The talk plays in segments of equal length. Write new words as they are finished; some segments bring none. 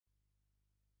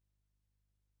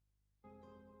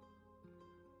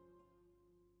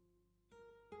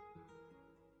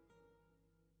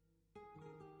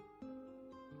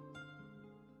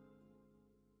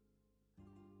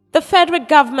The federal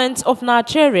government of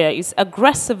Nigeria is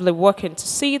aggressively working to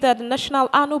see that the national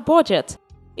annual budget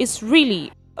is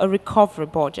really a recovery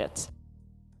budget.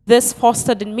 This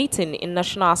fostered the meeting in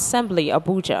National Assembly,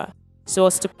 Abuja, so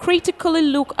as to critically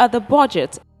look at the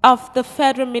budget of the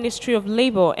Federal Ministry of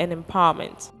Labor and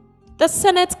Empowerment. The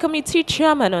Senate Committee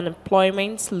Chairman on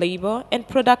Employment, Labor and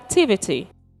Productivity,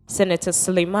 Senator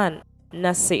Suleiman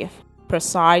Nazif,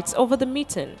 presides over the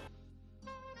meeting.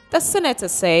 The senator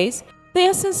says the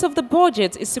essence of the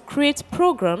budget is to create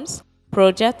programs,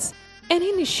 projects, and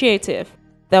initiatives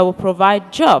that will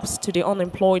provide jobs to the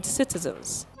unemployed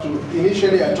citizens.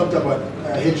 Initially, I talked about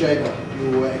HIV.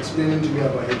 You were explaining to me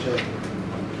about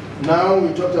HIV. Now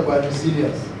we talked about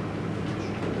resilience.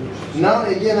 Now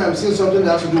again, I'm seeing something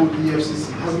that has to do with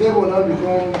EFCC. Has Labour now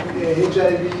become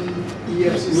HIV,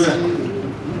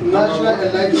 EFCC, National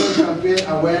Enlightenment Campaign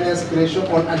Awareness Creation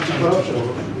on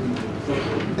Anti-Corruption?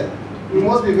 We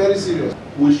must be very serious.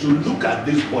 We should look at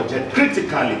this budget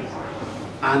critically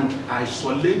and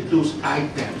isolate those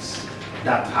items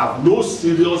that have no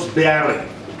serious bearing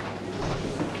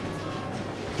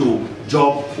to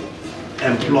job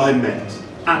employment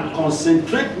and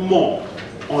concentrate more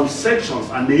on sections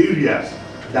and areas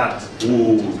that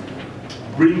will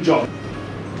bring jobs.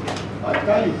 By the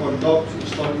time you conduct a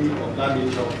study of that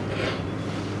nature,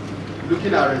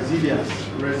 looking at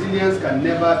resilience can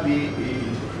never be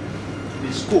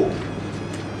a scope.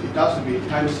 It has to be a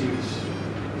time series.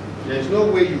 There is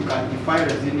no way you can define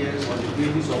resilience on the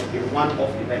basis of a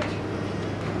one-off event.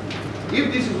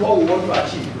 If this is what we want to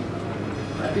achieve,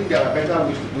 I think there are better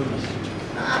ways to do this.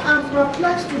 I'm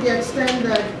perplexed to the extent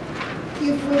that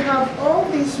if we have all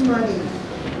this money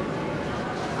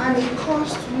and it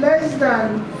costs less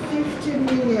than 50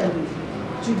 million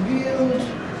to build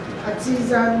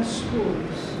artisan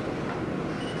schools,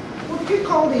 we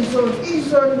pick all the zones. Each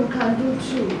zone we can do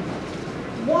two.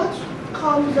 What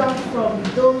comes out from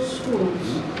those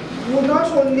schools will not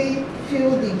only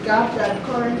fill the gap that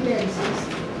currently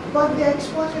exists, but they're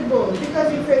exportable,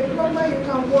 because if you're a plumber, you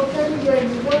can work anywhere in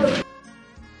the world.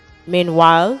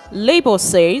 Meanwhile, Labour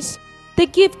says they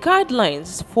give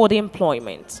guidelines for the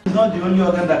employment. It's not the only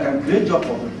organ that can create job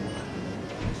for people.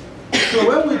 So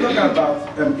when we talk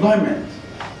about employment,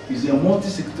 it's a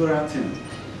multi-sectoral thing.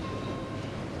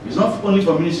 It's not only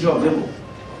for Ministry of Labour.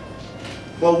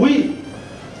 But we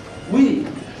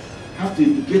have to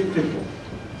educate people,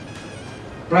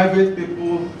 private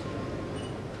people,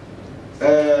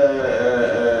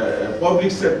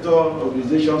 public sector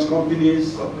organizations,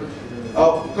 companies,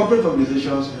 corporate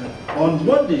organizations, on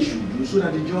what they should do so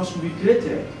that the jobs will be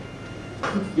created.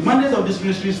 The mandate of this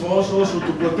ministry is for us also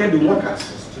to protect the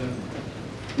workers.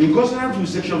 In consonance with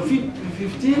section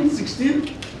 15,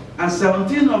 16, and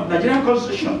 17 of the Nigerian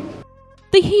Constitution.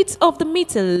 The heat of the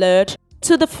meeting led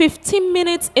to the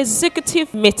 15-minute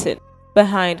executive meeting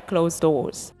behind closed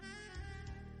doors.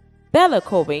 Bella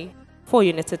Kobe for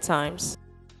United Times.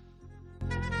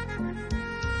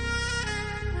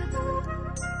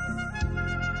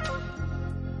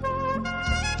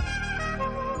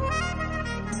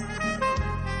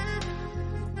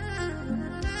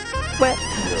 Well,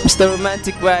 Mr.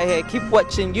 Romantic right here. Keep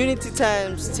watching Unity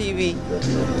Times TV,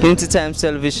 Unity Times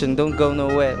Television. Don't go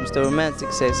nowhere. Mr.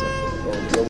 Romantic says so.